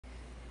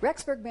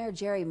Rexburg Mayor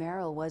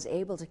Merrill was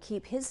able to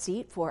keep his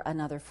seat for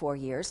another 4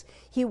 years.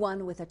 He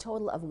won with a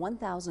total of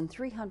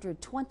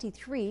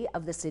 1,323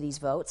 of the city's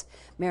votes.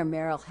 Mayor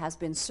Merrill has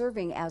been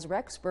serving as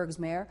Rexburg's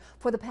mayor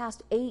for the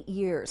past 8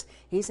 years.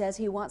 He says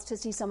he wants to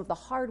see some of the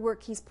hard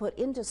work he's put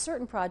into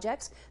certain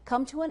projects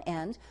come to an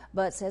end,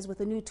 but says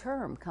with a new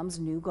term comes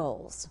new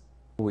goals.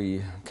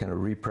 We kind of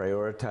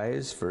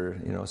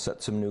reprioritize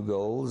set some new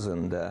goals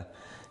and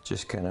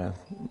just kind of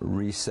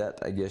reset,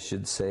 I guess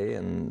you'd say,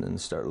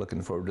 and start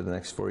looking forward to the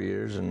next 4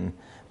 years and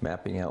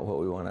mapping out what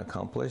we want to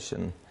accomplish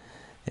and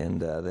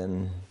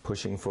then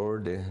pushing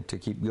forward to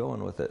keep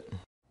going with it.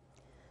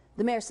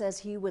 The mayor says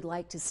he would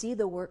like to see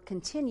the work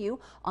continue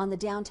on the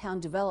downtown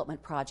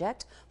development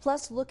project,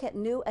 plus look at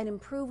new and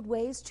improved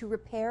ways to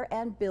repair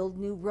and build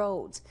new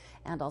roads,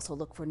 and also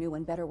look for new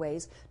and better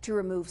ways to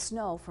remove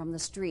snow from the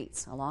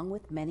streets, along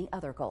with many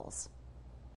other goals.